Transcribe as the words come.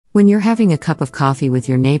When you're having a cup of coffee with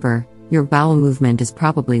your neighbor, your bowel movement is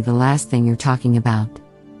probably the last thing you're talking about.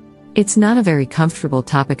 It's not a very comfortable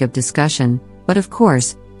topic of discussion, but of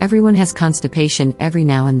course, everyone has constipation every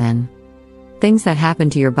now and then. Things that happen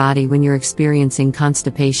to your body when you're experiencing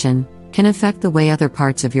constipation can affect the way other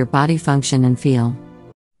parts of your body function and feel.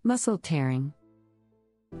 Muscle tearing.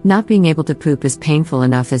 Not being able to poop is painful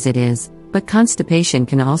enough as it is, but constipation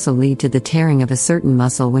can also lead to the tearing of a certain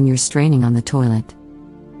muscle when you're straining on the toilet.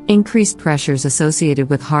 Increased pressures associated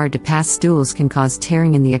with hard-to-pass stools can cause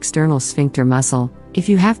tearing in the external sphincter muscle. If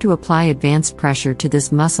you have to apply advanced pressure to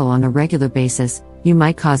this muscle on a regular basis, you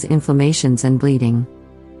might cause inflammations and bleeding.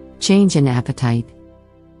 Change in appetite.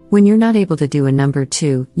 When you're not able to do a number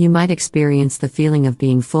 2, you might experience the feeling of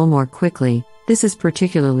being full more quickly. This is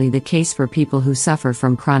particularly the case for people who suffer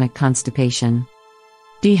from chronic constipation.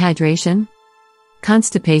 Dehydration?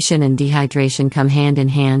 Constipation and dehydration come hand in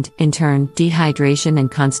hand. In turn, dehydration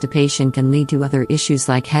and constipation can lead to other issues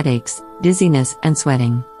like headaches, dizziness, and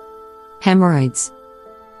sweating. Hemorrhoids.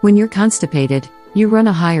 When you're constipated, you run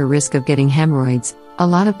a higher risk of getting hemorrhoids. A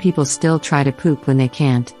lot of people still try to poop when they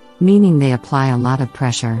can't, meaning they apply a lot of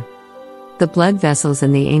pressure. The blood vessels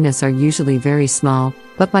in the anus are usually very small,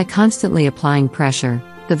 but by constantly applying pressure,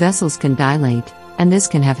 the vessels can dilate, and this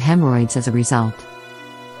can have hemorrhoids as a result.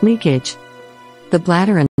 Leakage. The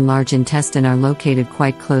bladder and large intestine are located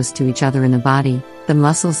quite close to each other in the body, the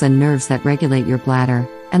muscles and nerves that regulate your bladder,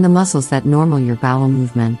 and the muscles that normal your bowel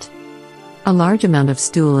movement. A large amount of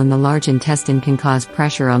stool in the large intestine can cause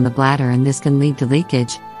pressure on the bladder, and this can lead to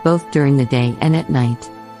leakage, both during the day and at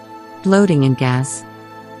night. Bloating and gas.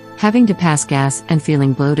 Having to pass gas and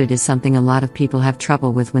feeling bloated is something a lot of people have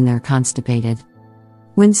trouble with when they're constipated.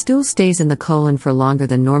 When stool stays in the colon for longer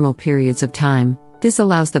than normal periods of time, this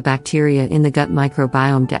allows the bacteria in the gut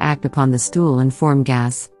microbiome to act upon the stool and form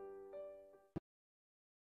gas.